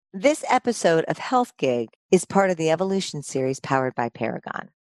This episode of Health Gig is part of the Evolution series powered by Paragon.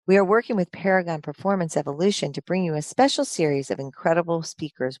 We are working with Paragon Performance Evolution to bring you a special series of incredible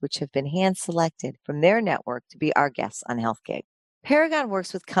speakers which have been hand selected from their network to be our guests on Health Gig. Paragon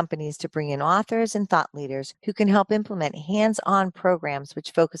works with companies to bring in authors and thought leaders who can help implement hands-on programs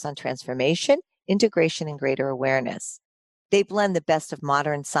which focus on transformation, integration, and greater awareness. They blend the best of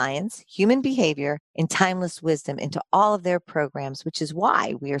modern science, human behavior, and timeless wisdom into all of their programs, which is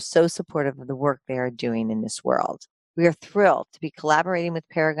why we are so supportive of the work they are doing in this world. We are thrilled to be collaborating with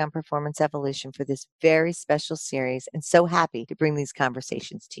Paragon Performance Evolution for this very special series and so happy to bring these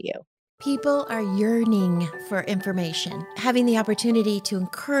conversations to you. People are yearning for information, having the opportunity to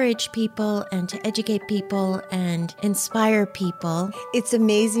encourage people and to educate people and inspire people. It's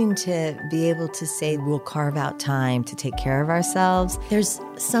amazing to be able to say we'll carve out time to take care of ourselves. There's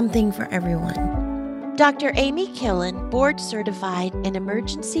something for everyone. Dr. Amy Killen, board certified in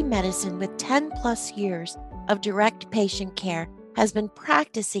emergency medicine with 10 plus years of direct patient care, has been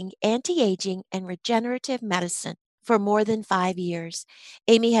practicing anti-aging and regenerative medicine for more than 5 years.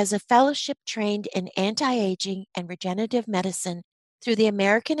 Amy has a fellowship trained in anti-aging and regenerative medicine through the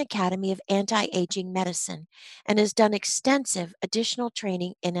American Academy of Anti-Aging Medicine and has done extensive additional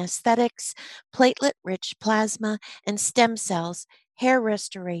training in aesthetics, platelet-rich plasma and stem cells, hair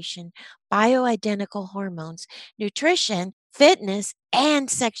restoration, bioidentical hormones, nutrition, fitness,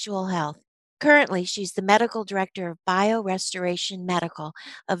 and sexual health. Currently, she's the medical director of BioRestoration Medical,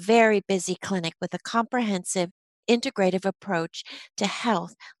 a very busy clinic with a comprehensive integrative approach to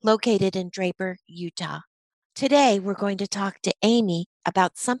health located in Draper, Utah. Today, we're going to talk to Amy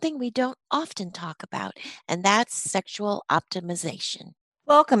about something we don't often talk about, and that's sexual optimization.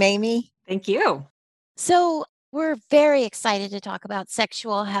 Welcome, Amy. Thank you. So, we're very excited to talk about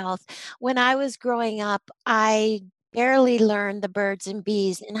sexual health. When I was growing up, I barely learned the birds and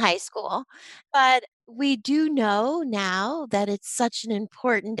bees in high school, but we do know now that it's such an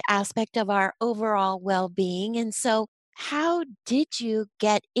important aspect of our overall well being. And so, how did you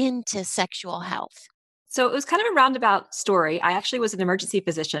get into sexual health? So it was kind of a roundabout story. I actually was an emergency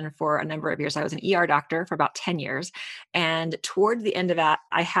physician for a number of years. I was an ER doctor for about 10 years. And toward the end of that,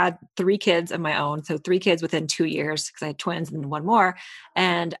 I had 3 kids of my own. So 3 kids within 2 years because I had twins and one more.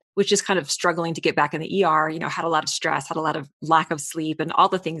 And was just kind of struggling to get back in the ER, had a lot of stress, had a lot of lack of sleep and all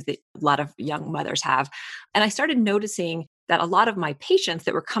the things that a lot of young mothers have. And I started noticing that a lot of my patients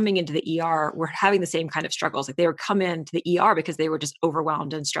that were coming into the ER were having the same kind of struggles. Like they would come into the ER because they were just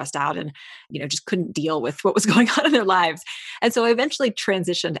overwhelmed and stressed out and, just couldn't deal with what was going on in their lives. And so I eventually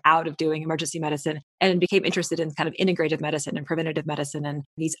transitioned out of doing emergency medicine and became interested in kind of integrative medicine and preventative medicine and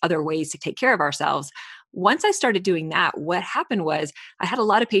these other ways to take care of ourselves. Once I started doing that, what happened was I had a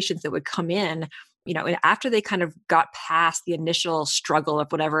lot of patients that would come in, and after they kind of got past the initial struggle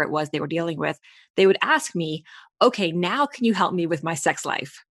of whatever it was they were dealing with, they would ask me, okay, now can you help me with my sex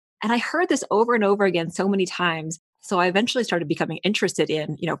life? And I heard this over and over again so many times. So I eventually started becoming interested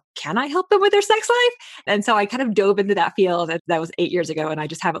in, can I help them with their sex life? And so I kind of dove into that field. That was 8 years ago, and I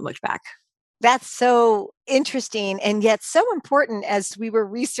just haven't looked back. That's so interesting and yet so important as we were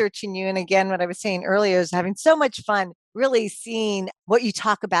researching you. And again, what I was saying earlier is having so much fun really seeing what you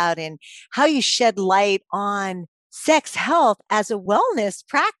talk about and how you shed light on sex health as a wellness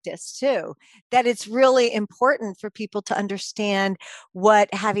practice too, that it's really important for people to understand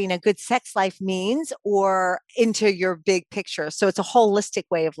what having a good sex life means or into your big picture. So it's a holistic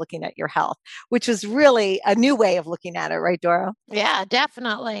way of looking at your health, which was really a new way of looking at it, right, Dora? Yeah,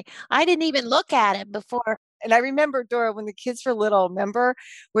 definitely. I didn't even look at it before. And I remember, Dora, when the kids were little, remember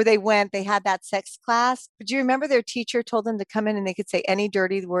where they went, they had that sex class. But do you remember their teacher told them to come in and they could say any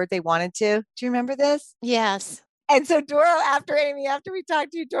dirty word they wanted to? Do you remember this? Yes. And so Dora, after we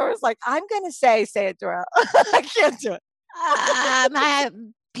talked to you, Dora was like, I'm going to say it, Dora. I can't do it. My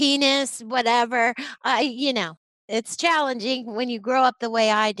penis, whatever. It's challenging when you grow up the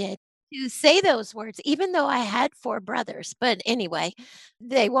way I did to say those words, even though I had 4 brothers. But anyway,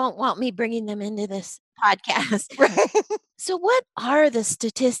 they won't want me bringing them into this podcast. Right. So, what are the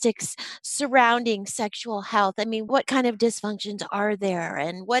statistics surrounding sexual health? I mean, what kind of dysfunctions are there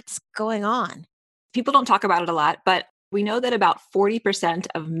and what's going on? People don't talk about it a lot, but we know that about 40%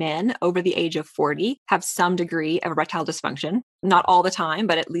 of men over the age of 40 have some degree of erectile dysfunction, not all the time,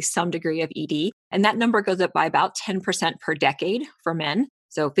 but at least some degree of ED. And that number goes up by about 10% per decade for men.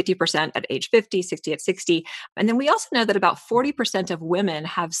 So 50% at age 50, 60 at 60. And then we also know that about 40% of women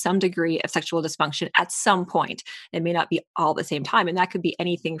have some degree of sexual dysfunction at some point. It may not be all at the same time. And that could be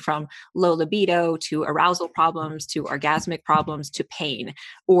anything from low libido to arousal problems to orgasmic problems to pain,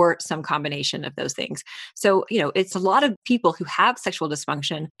 or some combination of those things. So, it's a lot of people who have sexual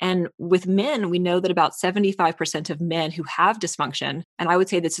dysfunction. And with men, we know that about 75% of men who have dysfunction, and I would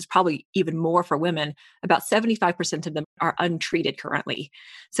say this is probably even more for women, about 75% of them are untreated currently.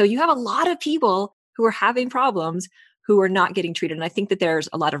 So you have a lot of people who are having problems who are not getting treated. And I think that there's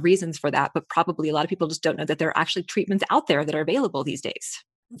a lot of reasons for that, but probably a lot of people just don't know that there are actually treatments out there that are available these days.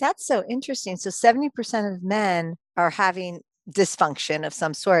 That's so interesting. So 70% of men are having dysfunction of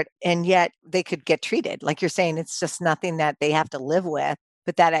some sort, and yet they could get treated. Like you're saying, it's just nothing that they have to live with,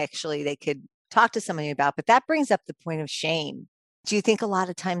 but that actually they could talk to somebody about. But that brings up the point of shame. Do you think a lot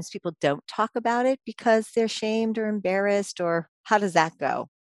of times people don't talk about it because they're shamed or embarrassed, or how does that go?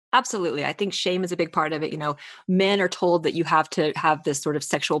 Absolutely. I think shame is a big part of it. Men are told that you have to have this sort of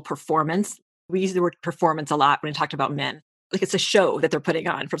sexual performance. We use the word performance a lot when we talked about men. Like it's a show that they're putting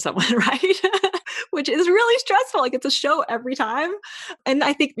on for someone, right? Which is really stressful. Like it's a show every time. And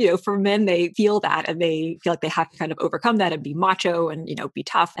I think, for men, they feel that and they feel like they have to kind of overcome that and be macho and, be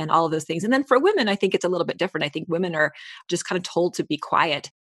tough and all of those things. And then for women, I think it's a little bit different. I think women are just kind of told to be quiet,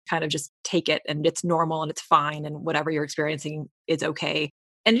 kind of just take it and it's normal and it's fine and whatever you're experiencing is okay.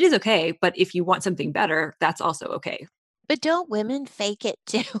 And it is okay, but if you want something better, that's also okay. But don't women fake it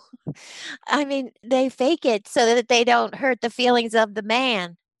too? I mean, they fake it so that they don't hurt the feelings of the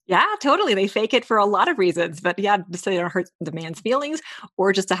man. Yeah, totally. They fake it for a lot of reasons, but yeah, just so they don't hurt the man's feelings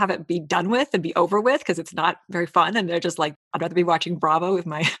or just to have it be done with and be over with because it's not very fun. And they're just like, I'd rather be watching Bravo with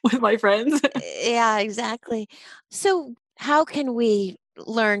my with my friends. Yeah, exactly. So, how can we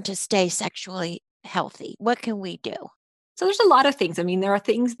learn to stay sexually healthy? What can we do? So there's a lot of things. I mean, there are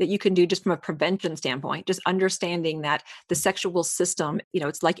things that you can do just from a prevention standpoint, just understanding that the sexual system,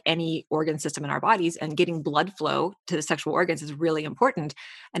 it's like any organ system in our bodies, and getting blood flow to the sexual organs is really important.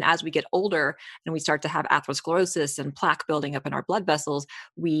 And as we get older and we start to have atherosclerosis and plaque building up in our blood vessels,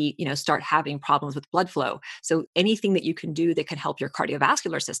 we, start having problems with blood flow. So anything that you can do that can help your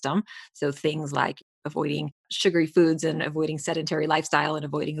cardiovascular system, so things like avoiding sugary foods and avoiding sedentary lifestyle and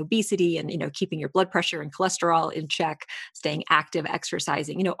avoiding obesity and keeping your blood pressure and cholesterol in check, staying active,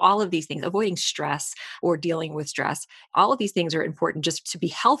 exercising, all of these things, avoiding stress or dealing with stress. All of these things are important just to be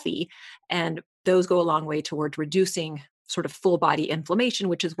healthy. And those go a long way towards reducing sort of full body inflammation,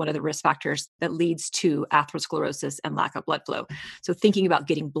 which is one of the risk factors that leads to atherosclerosis and lack of blood flow. So thinking about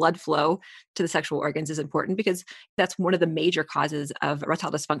getting blood flow to the sexual organs is important because that's one of the major causes of erectile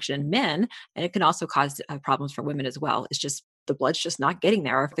dysfunction in men. And it can also cause problems for women as well. It's just the blood's just not getting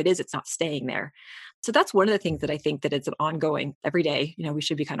there. Or if it is, it's not staying there. So that's one of the things that I think that it's an ongoing every day. We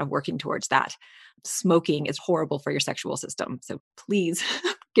should be kind of working towards that. Smoking is horrible for your sexual system. So please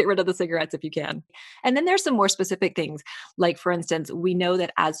get rid of the cigarettes if you can. And then there's some more specific things. Like, for instance, we know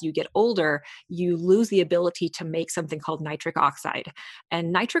that as you get older, you lose the ability to make something called nitric oxide.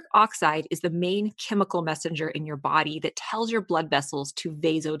 And nitric oxide is the main chemical messenger in your body that tells your blood vessels to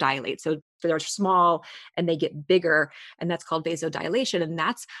vasodilate. So they're small and they get bigger, and that's called vasodilation. And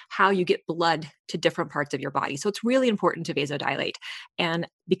that's how you get blood to different parts of your body. So it's really important to vasodilate. And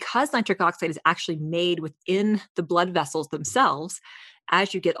because nitric oxide is actually made within the blood vessels themselves,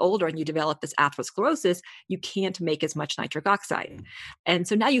 as you get older and you develop this atherosclerosis, you can't make as much nitric oxide. And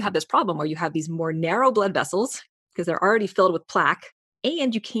so now you have this problem where you have these more narrow blood vessels because they're already filled with plaque,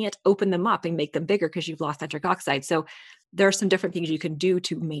 and you can't open them up and make them bigger because you've lost nitric oxide. So there are some different things you can do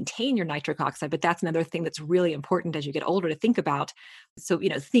to maintain your nitric oxide, but that's another thing that's really important as you get older to think about. So,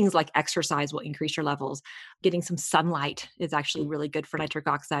 things like exercise will increase your levels. Getting some sunlight is actually really good for nitric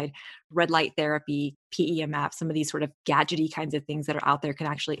oxide. Red light therapy, PEMF, some of these sort of gadgety kinds of things that are out there can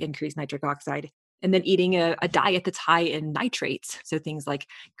actually increase nitric oxide. And then eating a diet that's high in nitrates. So things like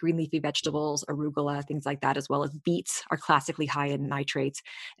green leafy vegetables, arugula, things like that, as well as beets are classically high in nitrates.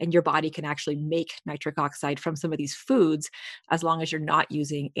 And your body can actually make nitric oxide from some of these foods as long as you're not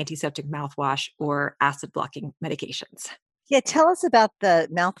using antiseptic mouthwash or acid blocking medications. Yeah, tell us about the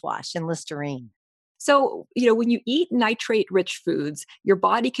mouthwash and Listerine. So, when you eat nitrate rich foods, your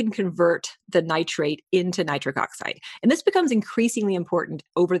body can convert the nitrate into nitric oxide. And this becomes increasingly important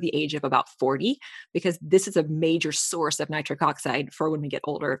over the age of about 40, because this is a major source of nitric oxide for when we get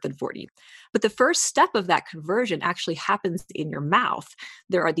older than 40. But the first step of that conversion actually happens in your mouth.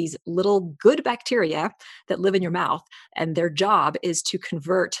 There are these little good bacteria that live in your mouth, and their job is to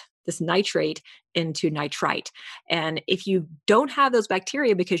convert this nitrate into nitrite. And if you don't have those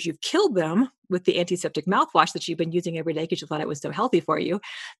bacteria because you've killed them with the antiseptic mouthwash that you've been using every day because you thought it was so healthy for you,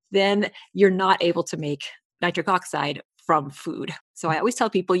 then you're not able to make nitric oxide from food. So I always tell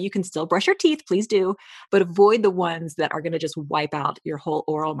people you can still brush your teeth, please do, but avoid the ones that are going to just wipe out your whole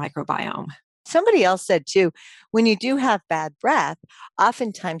oral microbiome. Somebody else said too, when you do have bad breath,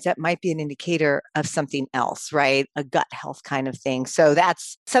 oftentimes that might be an indicator of something else, right? A gut health kind of thing. So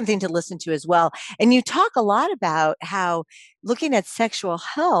that's something to listen to as well. And you talk a lot about how looking at sexual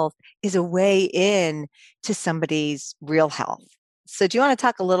health is a way in to somebody's real health. So do you want to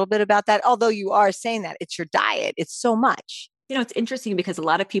talk a little bit about that? Although you are saying that it's your diet, it's so much. It's interesting because a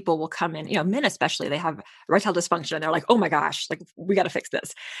lot of people will come in, men especially, they have erectile dysfunction and they're like, oh my gosh, like we got to fix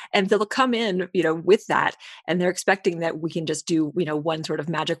this. And they'll come in, with that, and they're expecting that we can just do, one sort of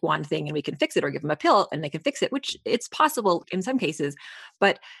magic wand thing and we can fix it, or give them a pill and they can fix it, which it's possible in some cases.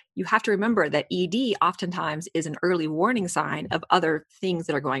 But you have to remember that ED oftentimes is an early warning sign of other things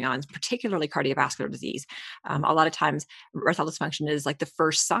that are going on, particularly cardiovascular disease. A lot of times, erectile dysfunction is like the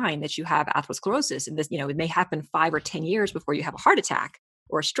first sign that you have atherosclerosis. And this, it may happen 5 or 10 years before you have a heart attack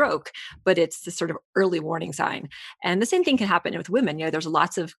or a stroke, but it's this sort of early warning sign. And the same thing can happen with women. There's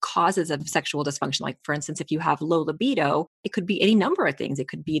lots of causes of sexual dysfunction. Like, for instance, if you have low libido, it could be any number of things. It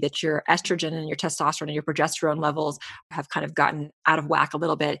could be that your estrogen and your testosterone and your progesterone levels have kind of gotten out of whack a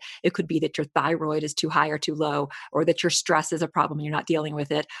little bit. It could be that your thyroid is too high or too low, or that your stress is a problem and you're not dealing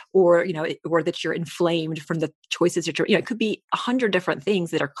with it, or, or that you're inflamed from the choices that it could be 100 different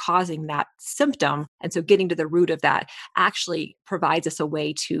things that are causing that symptom. And so getting to the root of that actually provides us a way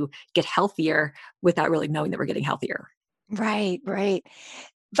to get healthier without really knowing that we're getting healthier. Right, right.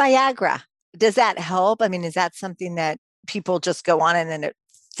 Viagra, does that help? I mean, is that something that people just go on and then it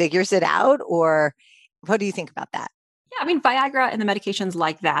figures it out? Or what do you think about that? Yeah, I mean, Viagra and the medications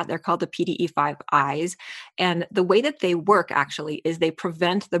like that, they're called the PDE5Is. And the way that they work actually is they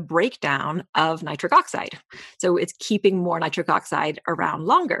prevent the breakdown of nitric oxide. So it's keeping more nitric oxide around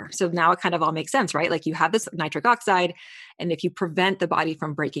longer. So now it kind of all makes sense, right? Like you have this nitric oxide, and if you prevent the body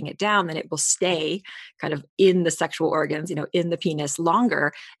from breaking it down, then it will stay kind of in the sexual organs, in the penis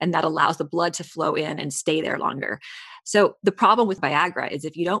longer. And that allows the blood to flow in and stay there longer. So the problem with Viagra is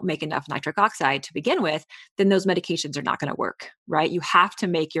if you don't make enough nitric oxide to begin with, then those medications are not going to work, right? You have to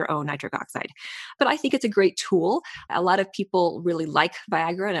make your own nitric oxide. But I think it's a great tool. A lot of people really like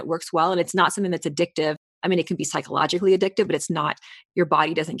Viagra and it works well. And it's not something that's addictive. I mean, it can be psychologically addictive, but it's not, your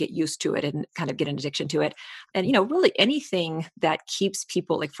body doesn't get used to it and kind of get an addiction to it. And, really anything that keeps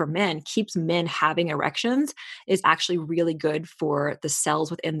people, like for men, keeps men having erections is actually really good for the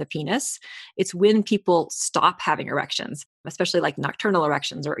cells within the penis. It's when people stop having erections, especially like nocturnal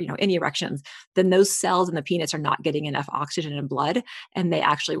erections or, any erections, then those cells in the penis are not getting enough oxygen and blood, and they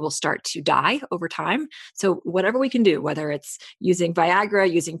actually will start to die over time. So whatever we can do, whether it's using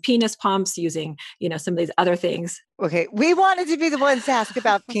Viagra, using penis pumps, using, some of these other things. Okay, we wanted to be the ones to ask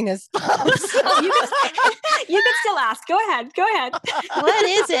about penis pumps. You can still ask. Go ahead. What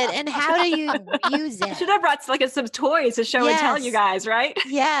is it and how do you use I it? should have brought like some toys to show and tell you guys, right?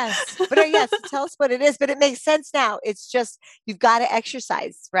 Yes. But yes, tell us what it is. But it makes sense now. It's just you've got to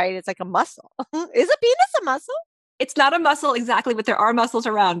exercise, right? It's like a muscle. Is a penis a muscle? It's not a muscle exactly, but there are muscles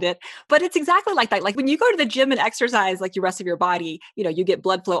around it. But it's exactly like that. Like when you go to the gym and exercise, like the rest of your body, you get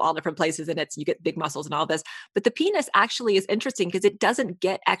blood flow all different places and you get big muscles and all this. But the penis actually is interesting because it doesn't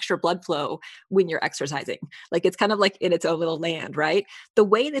get extra blood flow when you're exercising. Like it's kind of like in its own little land, right? The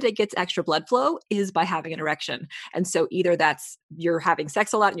way that it gets extra blood flow is by having an erection. And so either that's you're having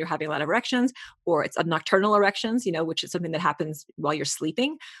sex a lot and you're having a lot of erections, or it's a nocturnal erections, which is something that happens while you're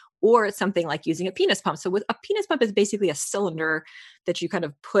sleeping, or it's something like using a penis pump. So with a penis pump is basically a cylinder that you kind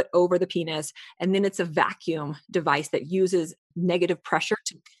of put over the penis, and then it's a vacuum device that uses negative pressure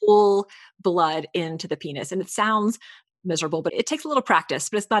to pull blood into the penis. And it sounds miserable, but it takes a little practice,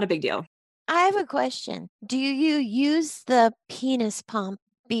 but it's not a big deal. I have a question. Do you use the penis pump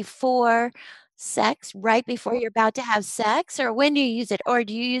before sex, right before you're about to have sex, or when do you use it? Or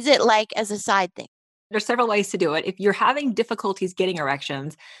do you use it like as a side thing? There's several ways to do it. If you're having difficulties getting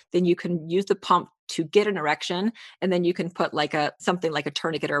erections, then you can use the pump to get an erection, and then you can put like something like a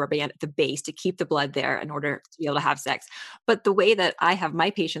tourniquet or a band at the base to keep the blood there in order to be able to have sex. But the way that I have my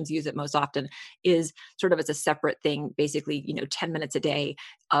patients use it most often is sort of as a separate thing, basically, 10 minutes a day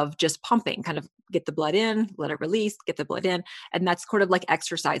of just pumping, kind of get the blood in, let it release, get the blood in, and that's sort of like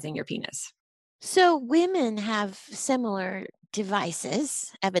exercising your penis. So women have similar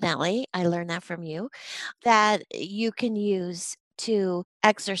devices, evidently. I learned that from you, that you can use to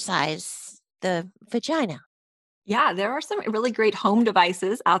exercise the vagina. Yeah, there are some really great home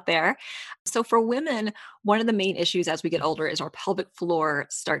devices out there. So for women, one of the main issues as we get older is our pelvic floor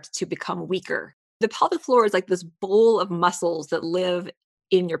starts to become weaker. The pelvic floor is like this bowl of muscles that live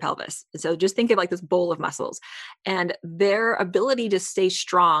in your pelvis. So just think of like this bowl of muscles. And their ability to stay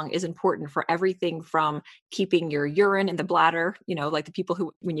strong is important for everything from keeping your urine in the bladder, like the people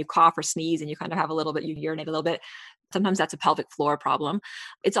who, when you cough or sneeze and you kind of have a little bit, you urinate a little bit. Sometimes that's a pelvic floor problem.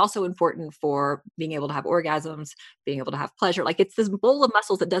 It's also important for being able to have orgasms, being able to have pleasure. Like it's this bowl of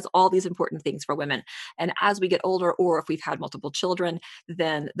muscles that does all these important things for women. And as we get older, or if we've had multiple children,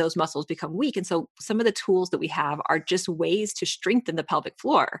 then those muscles become weak. And so some of the tools that we have are just ways to strengthen the pelvic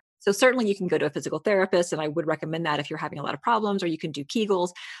floor. So certainly you can go to a physical therapist, and I would recommend that if you're having a lot of problems, or you can do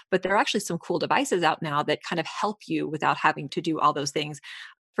Kegels. But there are actually some cool devices out now that kind of help you without having to do all those things.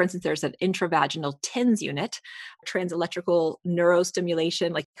 For instance, there's an intravaginal TENS unit, transelectrical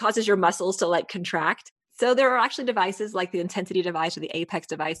neurostimulation, like causes your muscles to like contract. So there are actually devices like the intensity device or the apex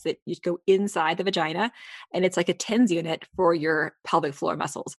device that you go inside the vagina, and it's like a TENS unit for your pelvic floor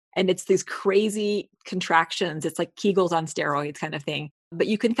muscles. And it's these crazy contractions. It's like Kegels on steroids kind of thing. But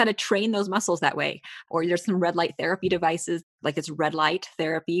you can kind of train those muscles that way. Or there's some red light therapy devices, like it's red light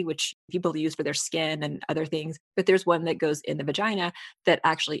therapy, which people use for their skin and other things. But there's one that goes in the vagina that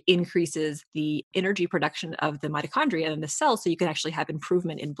actually increases the energy production of the mitochondria and the cells. So you can actually have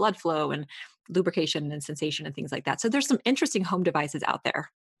improvement in blood flow and lubrication and sensation and things like that. So there's some interesting home devices out there.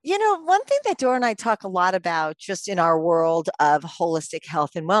 One thing that Dora and I talk a lot about just in our world of holistic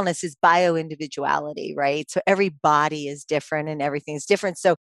health and wellness is bioindividuality, right? So every body is different and everything's different.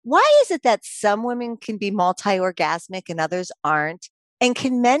 So why is it that some women can be multi-orgasmic and others aren't? And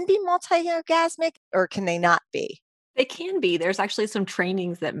can men be multi-orgasmic or can they not be? They can be. There's actually some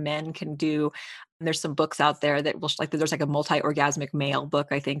trainings that men can do. And there's some books out there that will like there's like a multi-orgasmic male book,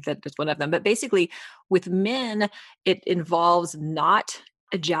 I think that is one of them. But basically with men, it involves not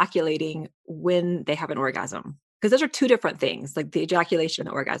ejaculating when they have an orgasm. Because those are two different things, like the ejaculation and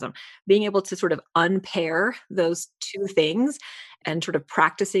the orgasm. Being able to sort of unpair those two things and sort of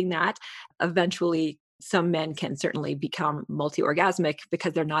practicing that, eventually some men can certainly become multi-orgasmic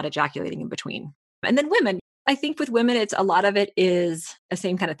because they're not ejaculating in between. And then women, I think with women, it's a lot of it is the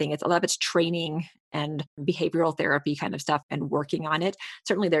same kind of thing. It's a lot of it's training and behavioral therapy kind of stuff and working on it.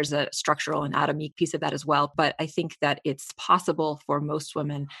 Certainly there's a structural anatomy piece of that as well. But I think that it's possible for most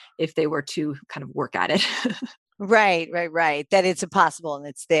women if they were to kind of work at it. Right, right, right. That it's impossible and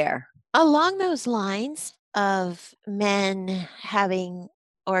it's there. Along those lines of men having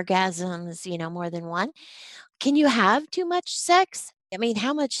orgasms, more than one, can you have too much sex? I mean,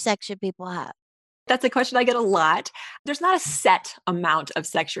 how much sex should people have? That's a question I get a lot. There's not a set amount of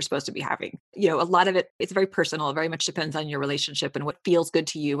sex you're supposed to be having. A lot of it, it's very personal. It very much depends on your relationship and what feels good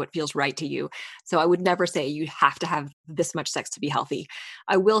to you, what feels right to you. So I would never say you have to have this much sex to be healthy.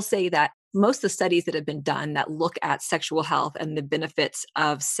 I will say that most of the studies that have been done that look at sexual health and the benefits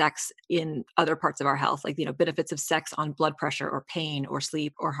of sex in other parts of our health, like, benefits of sex on blood pressure or pain or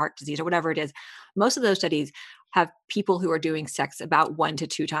sleep or heart disease or whatever it is, most of those studies have people who are doing sex about 1 to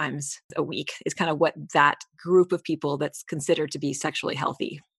 2 times a week is kind of what that group of people that's considered to be sexually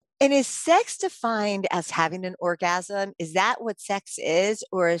healthy. And is sex defined as having an orgasm? Is that what sex is?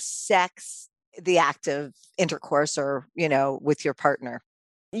 Or is sex the act of intercourse or, with your partner?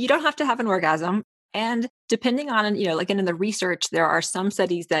 You don't have to have an orgasm. And depending on, like in the research, there are some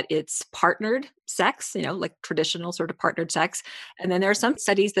studies that it's partnered sex, like traditional sort of partnered sex. And then there are some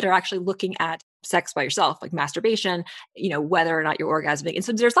studies that are actually looking at sex by yourself, like masturbation, whether or not you're orgasmic. And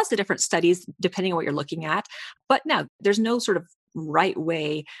so there's lots of different studies depending on what you're looking at. But no, there's no sort of right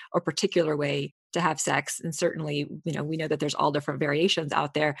way or particular way to have sex. And certainly, we know that there's all different variations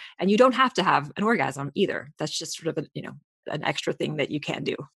out there. And you don't have to have an orgasm either. That's just sort of an extra thing that you can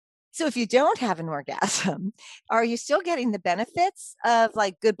do. So if you don't have an orgasm, are you still getting the benefits of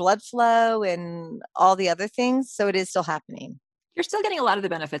like good blood flow and all the other things? So it is still happening. You're still getting a lot of the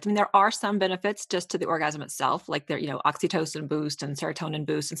benefits. I mean, there are some benefits just to the orgasm itself, like there, oxytocin boost and serotonin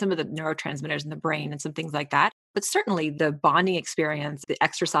boost and some of the neurotransmitters in the brain and some things like that. But certainly the bonding experience, the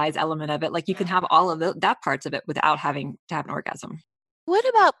exercise element of it, like you can have all of that parts of it without having to have an orgasm. What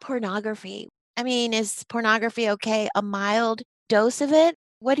about pornography? I mean, is pornography okay? A mild dose of it?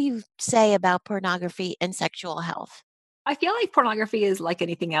 What do you say about pornography and sexual health? I feel like pornography is like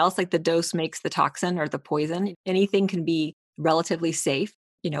anything else, like the dose makes the toxin or the poison. Anything can be relatively safe,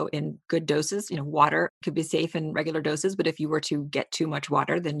 in good doses. Water could be safe in regular doses, but if you were to get too much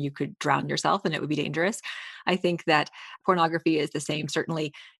water, then you could drown yourself and it would be dangerous. I think that pornography is the same.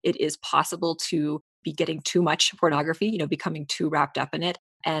 Certainly, it is possible to be getting too much pornography, becoming too wrapped up in it.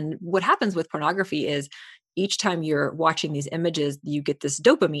 And what happens with pornography is each time you're watching these images, you get this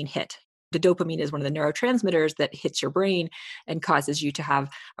dopamine hit. The dopamine is one of the neurotransmitters that hits your brain and causes you to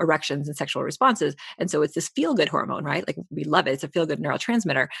have erections and sexual responses. And so it's this feel good hormone, right? Like we love it. It's a feel good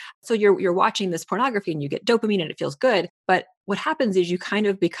neurotransmitter. So you're watching this pornography and you get dopamine and it feels good. But what happens is you kind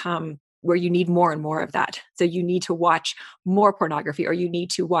of become where you need more and more of that. So you need to watch more pornography, or you need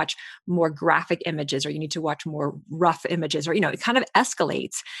to watch more graphic images, or you need to watch more rough images, or, it kind of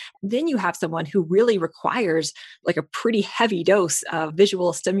escalates. Then you have someone who really requires like a pretty heavy dose of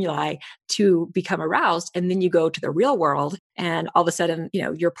visual stimuli to become aroused. And then you go to the real world and all of a sudden,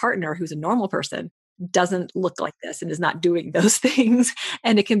 your partner, who's a normal person, doesn't look like this and is not doing those things,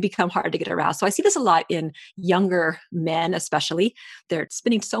 and it can become hard to get aroused. So I see this a lot in younger men, especially. They're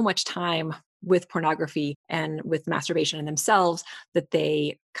spending so much time with pornography and with masturbation in themselves that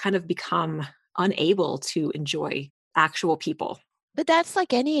they kind of become unable to enjoy actual people. But that's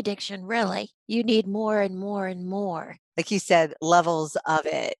like any addiction, really. You need more and more and more. Like you said, levels of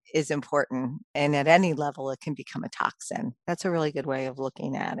it is important. And at any level, it can become a toxin. That's a really good way of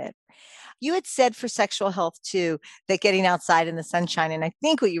looking at it. You had said for sexual health too, that getting outside in the sunshine, and I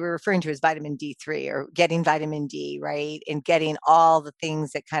think what you were referring to is vitamin D3 or getting vitamin D, right? And getting all the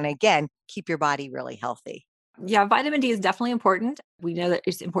things that kind of, again, keep your body really healthy. Yeah, vitamin D is definitely important. We know that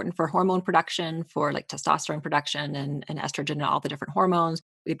it's important for hormone production, for like testosterone production and estrogen and all the different hormones.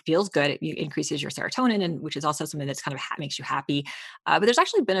 It feels good. It increases your serotonin, and which is also something that's kind of makes you happy. But there's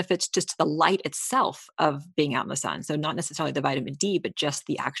actually benefits just to the light itself of being out in the sun. So not necessarily the vitamin D, but just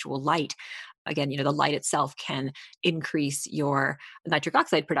the actual light. Again, the light itself can increase your nitric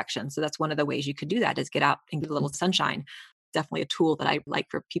oxide production. So that's one of the ways you could do that is get out and get a little sunshine. Definitely a tool that I like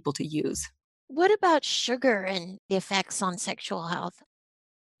for people to use. What about sugar and the effects on sexual health?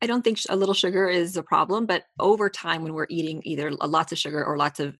 I don't think a little sugar is a problem, but over time, when we're eating either lots of sugar or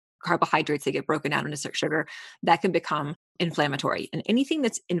lots of carbohydrates that get broken down into sugar, that can become inflammatory. And anything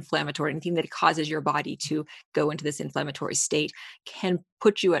that's inflammatory, anything that causes your body to go into this inflammatory state, can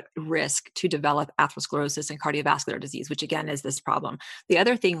put you at risk to develop atherosclerosis and cardiovascular disease, which again is this problem. The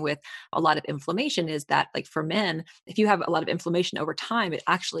other thing with a lot of inflammation is that, like for men, if you have a lot of inflammation over time, it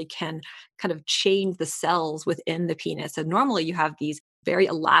actually can kind of change the cells within the penis. So normally you have these very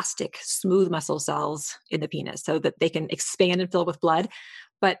elastic, smooth muscle cells in the penis so that they can expand and fill with blood.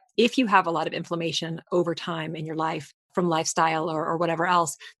 But if you have a lot of inflammation over time in your life from lifestyle or whatever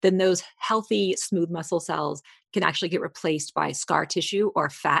else, then those healthy, smooth muscle cells can actually get replaced by scar tissue or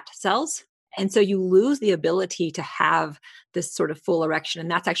fat cells. And so you lose the ability to have this sort of full erection. And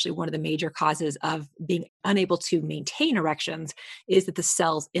that's actually one of the major causes of being unable to maintain erections, is that the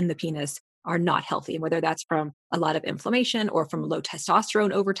cells in the penis are not healthy. And whether that's from a lot of inflammation or from low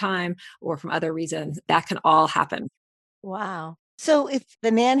testosterone over time or from other reasons, that can all happen. Wow. So if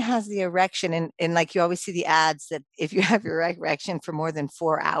the man has the erection, and like you always see the ads that if you have your erection for more than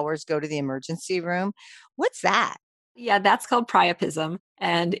 4 hours, go to the emergency room. What's that? Yeah, that's called priapism.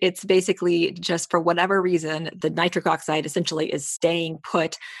 And it's basically just for whatever reason, the nitric oxide essentially is staying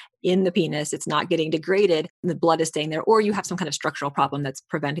put in the penis. It's not getting degraded, and the blood is staying there, or you have some kind of structural problem that's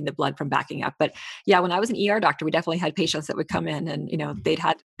preventing the blood from backing up. But yeah, when I was an ER doctor, we definitely had patients that would come in and, they'd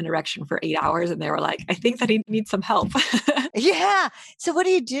had an erection for 8 hours and they were like, I think that he needs some help. Yeah. So what do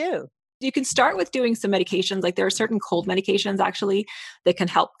you do? You can start with doing some medications. Like there are certain cold medications actually that can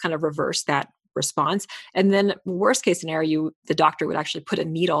help kind of reverse that response. And then worst case scenario, the doctor would actually put a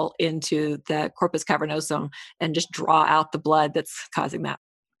needle into the corpus cavernosum and just draw out the blood that's causing that.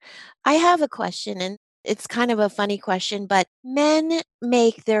 I have a question, and it's kind of a funny question, but men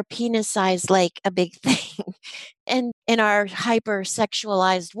make their penis size like a big thing. And in our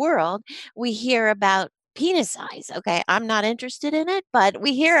hyper-sexualized world, we hear about penis size. Okay, I'm not interested in it, but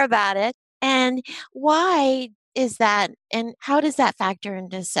we hear about it. And why is that? And how does that factor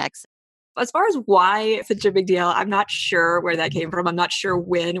into sex? As far as why it's such a big deal, I'm not sure where that came from. I'm not sure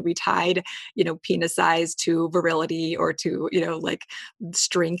when we tied, penis size to virility or to, like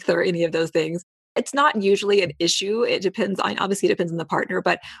strength or any of those things. It's not usually an issue. Obviously, it depends on the partner.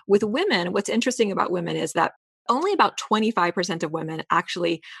 But with women, what's interesting about women is that only about 25% of women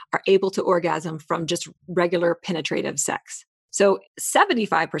actually are able to orgasm from just regular penetrative sex. So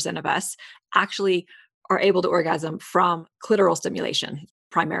 75% of us actually are able to orgasm from clitoral stimulation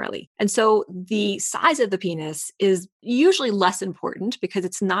primarily. And so the size of the penis is usually less important because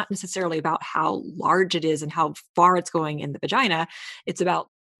it's not necessarily about how large it is and how far it's going in the vagina. It's about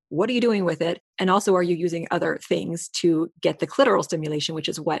what are you doing with it? And also, are you using other things to get the clitoral stimulation, which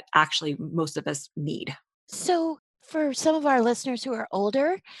is what actually most of us need. So, for some of our listeners who are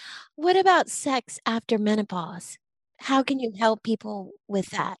older, what about sex after menopause? How can you help people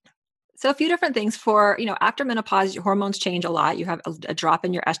with that? So a few different things for, after menopause, your hormones change a lot. You have a drop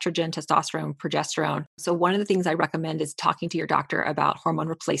in your estrogen, testosterone, progesterone. So one of the things I recommend is talking to your doctor about hormone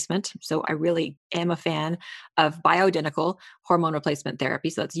replacement. So I really am a fan of bioidentical hormone replacement therapy.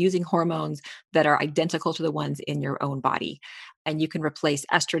 So that's using hormones that are identical to the ones in your own body. And you can replace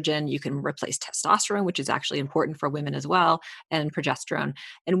estrogen, you can replace testosterone, which is actually important for women as well, and progesterone.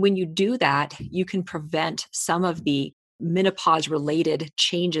 And when you do that, you can prevent some of the menopause related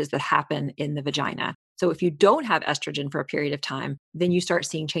changes that happen in the vagina. So if you don't have estrogen for a period of time, then you start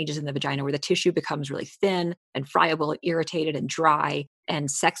seeing changes in the vagina where the tissue becomes really thin and friable and irritated and dry,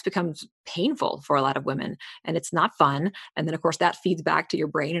 and sex becomes painful for a lot of women, and it's not fun. And then of course that feeds back to your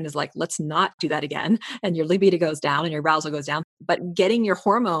brain and is like, let's not do that again. And your libido goes down and your arousal goes down. But getting your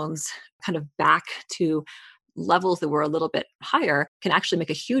hormones kind of back to levels that were a little bit higher can actually make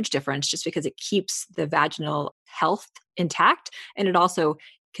a huge difference, just because it keeps the vaginal health intact. And it also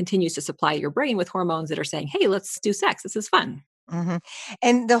continues to supply your brain with hormones that are saying, hey, let's do sex. This is fun. Hmm.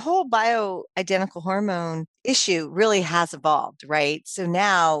 And the whole bioidentical hormone issue really has evolved, right? So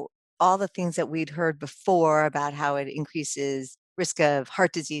now all the things that we'd heard before about how it increases risk of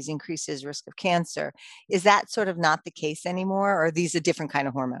heart disease, increases risk of cancer, is that sort of not the case anymore? Or are these a different kind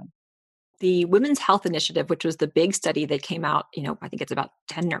of hormone? The Women's Health Initiative, which was the big study that came out, I think it's about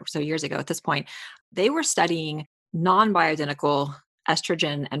 10 or so years ago at this point, they were studying non bioidentical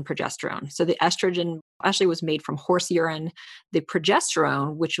estrogen and progesterone. So the estrogen actually was made from horse urine. The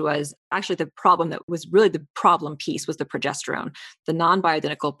progesterone, which was actually the problem that was really the problem piece, was the progesterone. The non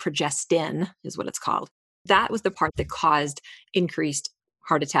bioidentical progestin is what it's called. That was the part that caused increased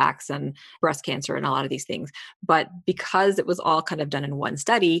heart attacks and breast cancer and a lot of these things. But because it was all kind of done in one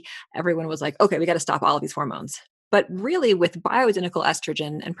study, everyone was like, okay, we got to stop all of these hormones. But really, with bioidentical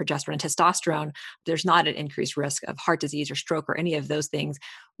estrogen and progesterone and testosterone, there's not an increased risk of heart disease or stroke or any of those things.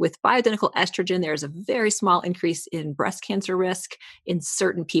 With bioidentical estrogen, there's a very small increase in breast cancer risk in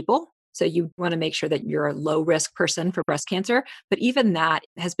certain people. So you want to make sure that you're a low risk person for breast cancer. But even that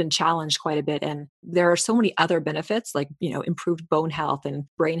has been challenged quite a bit. And there are so many other benefits like, improved bone health and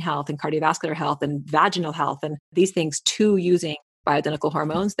brain health and cardiovascular health and vaginal health and these things to using bioidentical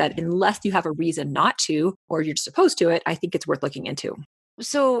hormones, that unless you have a reason not to, or you're supposed to it, I think it's worth looking into.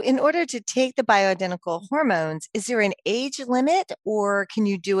 So, in order to take the bioidentical hormones, is there an age limit or can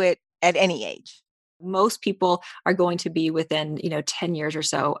you do it at any age? Most people are going to be within 10 years or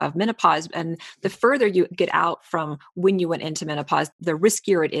so of menopause, and the further you get out from when you went into menopause, the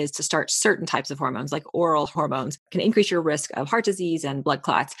riskier it is to start certain types of hormones, like oral hormones can increase your risk of heart disease and blood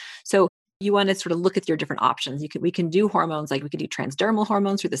clots. So you want to sort of look at your different options. We can do hormones, like we can do transdermal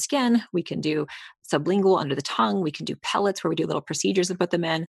hormones through the skin, we can do sublingual under the tongue, we can do pellets where we do little procedures and put them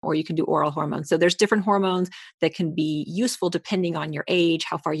in, or you can do oral hormones. So there's different hormones that can be useful depending on your age,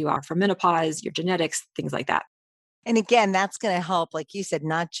 how far you are from menopause, your genetics, things like that. And again, that's going to help, like you said,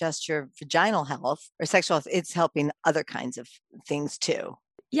 not just your vaginal health or sexual health, it's helping other kinds of things too.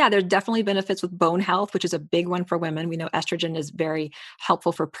 Yeah, there's definitely benefits with bone health, which is a big one for women. We know estrogen is very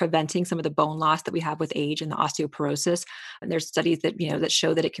helpful for preventing some of the bone loss that we have with age and the osteoporosis. And there's studies that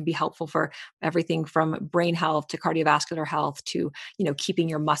show that it can be helpful for everything from brain health to cardiovascular health to, keeping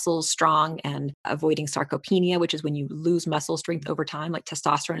your muscles strong and avoiding sarcopenia, which is when you lose muscle strength over time. Like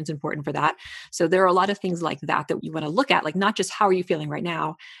testosterone is important for that. So there are a lot of things like that that you want to look at, like not just how are you feeling right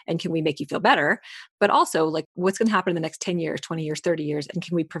now and can we make you feel better, but also like what's going to happen in the next 10 years, 20 years, 30 years, and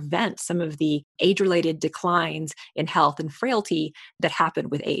can we prevent some of the age-related declines in health and frailty that happen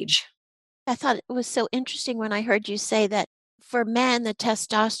with age. I thought it was so interesting when I heard you say that for men, the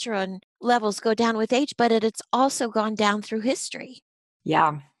testosterone levels go down with age, but it's also gone down through history.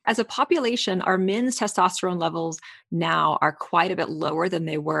 Yeah. As a population, our men's testosterone levels now are quite a bit lower than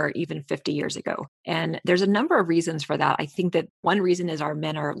they were even 50 years ago. And there's a number of reasons for that. I think that one reason is our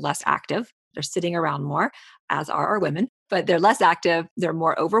men are less active. They're sitting around more, as are our women, but they're less active. They're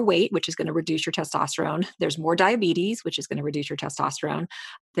more overweight, which is going to reduce your testosterone. There's more diabetes, which is going to reduce your testosterone.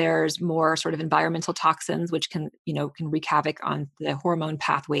 There's more sort of environmental toxins, which can wreak havoc on the hormone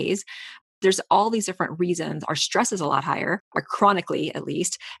pathways. There's all these different reasons. Our stress is a lot higher, or chronically at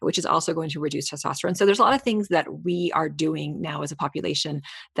least, which is also going to reduce testosterone. So there's a lot of things that we are doing now as a population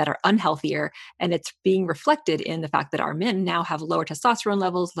that are unhealthier. And it's being reflected in the fact that our men now have lower testosterone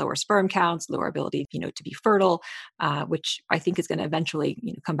levels, lower sperm counts, lower ability, to be fertile, which I think is going to eventually,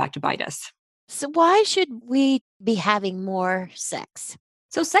 come back to bite us. So, why should we be having more sex?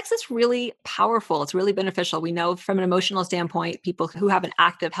 So sex is really powerful. It's really beneficial. We know from an emotional standpoint, people who have an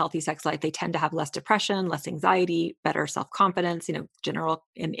active, healthy sex life, they tend to have less depression, less anxiety, better self-confidence, general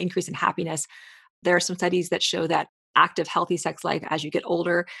an increase in happiness. There are some studies that show that active, healthy sex life as you get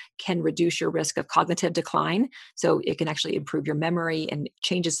older can reduce your risk of cognitive decline. So it can actually improve your memory and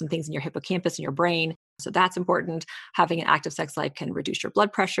changes some things in your hippocampus and your brain. So that's important. Having an active sex life can reduce your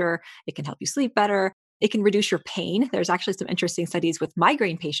blood pressure. It can help you sleep better. It can reduce your pain. There's actually some interesting studies with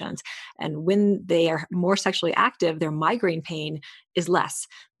migraine patients. And when they are more sexually active, their migraine pain is less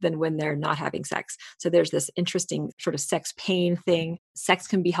than when they're not having sex. So there's this interesting sort of sex pain thing. Sex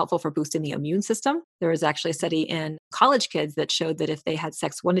can be helpful for boosting the immune system. There was actually a study in college kids that showed that if they had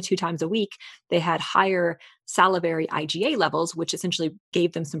sex 1 to 2 times a week, they had higher salivary IgA levels, which essentially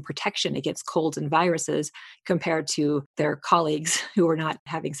gave them some protection against colds and viruses compared to their colleagues who were not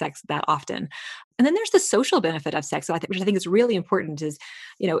having sex that often. And then there's the social benefit of sex, which I think is really important, is,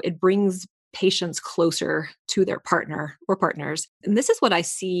 it brings patients closer to their partner or partners. And this is what I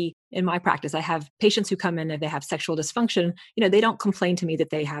see in my practice. I have patients who come in and they have sexual dysfunction. They don't complain to me that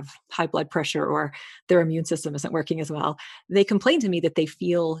they have high blood pressure or their immune system isn't working as well. They complain to me that they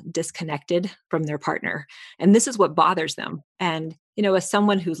feel disconnected from their partner. And this is what bothers them. And, as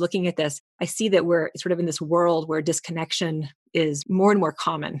someone who's looking at this, I see that we're sort of in this world where disconnection is more and more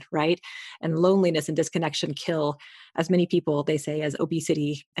common, right? And loneliness and disconnection kill as many people, they say, as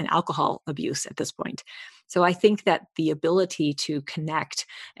obesity and alcohol abuse at this point. So I think that the ability to connect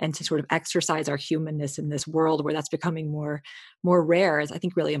and to sort of exercise our humanness in this world where that's becoming more rare is, I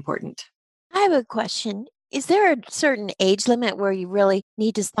think, really important. I have a question. Is there a certain age limit where you really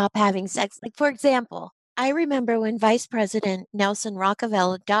need to stop having sex? Like, for example, I remember when Vice President Nelson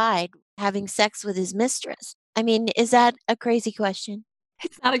Rockefeller died having sex with his mistress. I mean, is that a crazy question?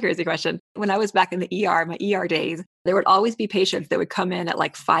 It's not a crazy question. When I was back in the ER, my ER days, there would always be patients that would come in at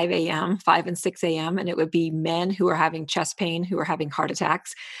like 5 a.m., 5 and 6 a.m., and it would be men who are having chest pain, who are having heart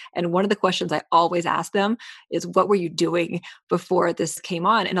attacks. And one of the questions I always ask them is, what were you doing before this came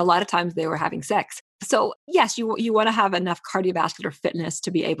on? And a lot of times they were having sex. So yes, you want to have enough cardiovascular fitness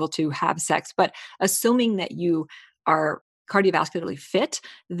to be able to have sex, but assuming that you are cardiovascularly fit,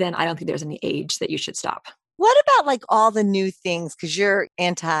 then I don't think there's any age that you should stop. What about like all the new things? Because you're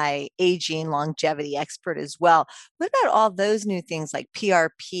anti-aging longevity expert as well. What about all those new things like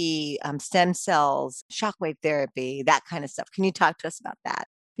PRP, stem cells, shockwave therapy, that kind of stuff? Can you talk to us about that?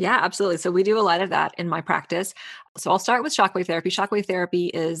 Yeah, absolutely. So we do a lot of that in my practice. So I'll start with shockwave therapy. Shockwave therapy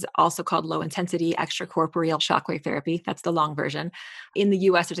is also called low intensity extracorporeal shockwave therapy. That's the long version. In the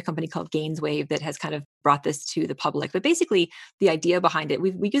US, there's a company called Gainswave that has kind of brought this to the public. But basically, the idea behind it,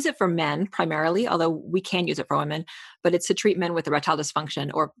 we use it for men primarily, although we can use it for women, but it's to treat men with erectile dysfunction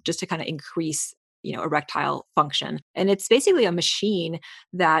or just to kind of increase erectile function. And it's basically a machine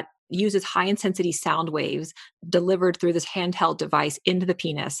that uses high intensity sound waves delivered through this handheld device into the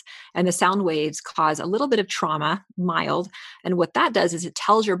penis. And the sound waves cause a little bit of trauma, mild. And what that does is it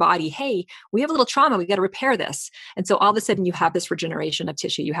tells your body, hey, we have a little trauma, we got to repair this. And so all of a sudden you have this regeneration of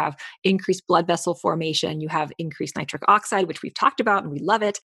tissue. You have increased blood vessel formation, you have increased nitric oxide, which we've talked about and we love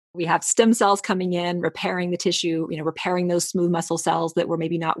it. We have stem cells coming in, repairing the tissue, repairing those smooth muscle cells that were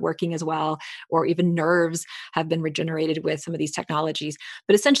maybe not working as well, or even nerves have been regenerated with some of these technologies.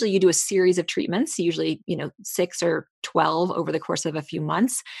 But essentially, you do a series of treatments, usually, 6 or 12 over the course of a few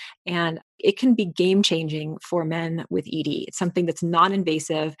months. And it can be game changing for men with ED. It's something that's non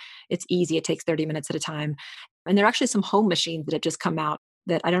invasive, it's easy, it takes 30 minutes at a time. And there are actually some home machines that have just come out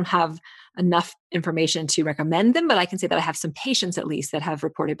that I don't have enough information to recommend them, but I can say that I have some patients at least that have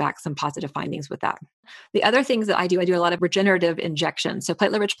reported back some positive findings with that. The other things that I do a lot of regenerative injections. So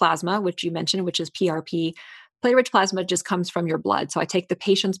platelet-rich plasma, which you mentioned, which is PRP. Platelet-rich plasma just comes from your blood. So I take the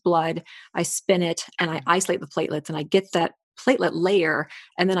patient's blood, I spin it, and I isolate the platelets, and I get that platelet layer,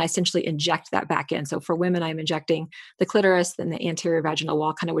 and then I essentially inject that back in. So for women, I'm injecting the clitoris, then the anterior vaginal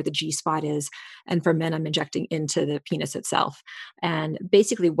wall, kind of where the G spot is. And for men, I'm injecting into the penis itself. And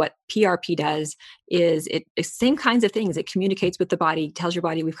basically what PRP does is it's same kinds of things. It communicates with the body, tells your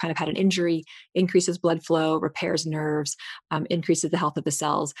body we've kind of had an injury, increases blood flow, repairs nerves, increases the health of the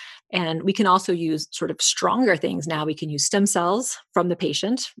cells. And we can also use sort of stronger things now. We can use stem cells from the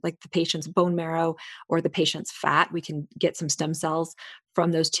patient, like the patient's bone marrow or the patient's fat. We can get some stem cells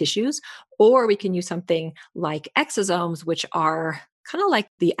from those tissues, or we can use something like exosomes, which are kind of like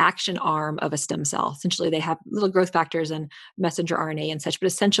the action arm of a stem cell. Essentially, they have little growth factors and messenger RNA and such, but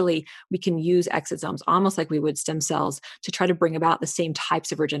essentially we can use exosomes almost like we would stem cells to try to bring about the same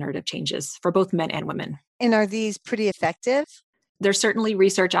types of regenerative changes for both men and women. And are these pretty effective? There's certainly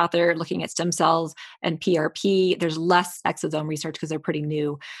research out there looking at stem cells and PRP. There's less exosome research because they're pretty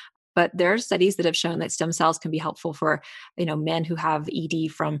new. But there are studies that have shown that stem cells can be helpful for, men who have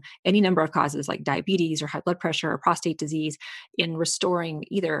ED from any number of causes like diabetes or high blood pressure or prostate disease in restoring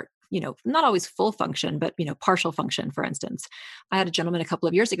either not always full function, but, partial function, for instance. I had a gentleman a couple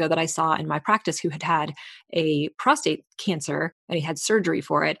of years ago that I saw in my practice who had a prostate cancer and he had surgery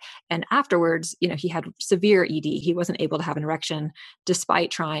for it. And afterwards, he had severe ED. He wasn't able to have an erection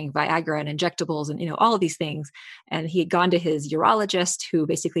despite trying Viagra and injectables and, all of these things. And he had gone to his urologist who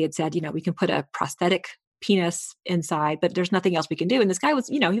basically had said, we can put a prosthetic penis inside, but there's nothing else we can do. And this guy was,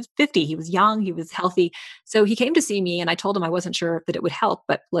 he was 50, he was young, he was healthy. So he came to see me and I told him I wasn't sure that it would help,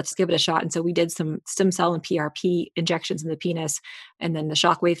 but let's give it a shot. And so we did some stem cell and PRP injections in the penis and then the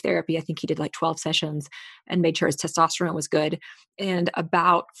shockwave therapy. I think he did like 12 sessions and made sure his testosterone was good. And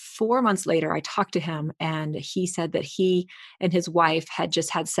about 4 months later, I talked to him and he said that he and his wife had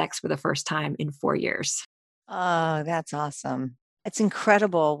just had sex for the first time in 4 years. Oh, that's awesome. It's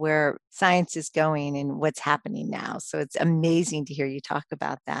incredible where science is going and what's happening now. So it's amazing to hear you talk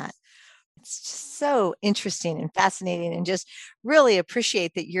about that. It's just so interesting and fascinating, and just really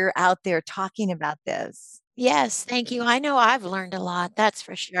appreciate that you're out there talking about this. Yes, thank you. I know I've learned a lot, that's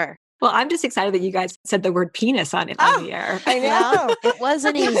for sure. Well, I'm just excited that you guys said the word penis on the air. I know. It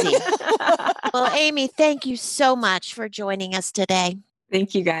wasn't easy. Well, Amy, thank you so much for joining us today.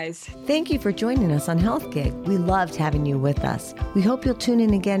 Thank you, guys. Thank you for joining us on Health Gig. We loved having you with us. We hope you'll tune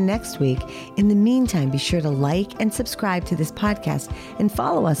in again next week. In the meantime, be sure to like and subscribe to this podcast and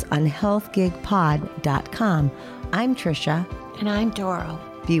follow us on healthgigpod.com. I'm Trisha. And I'm Doro.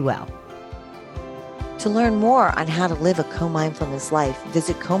 Be well. To learn more on how to live a co-mindfulness life,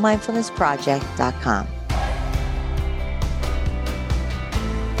 visit comindfulnessproject.com.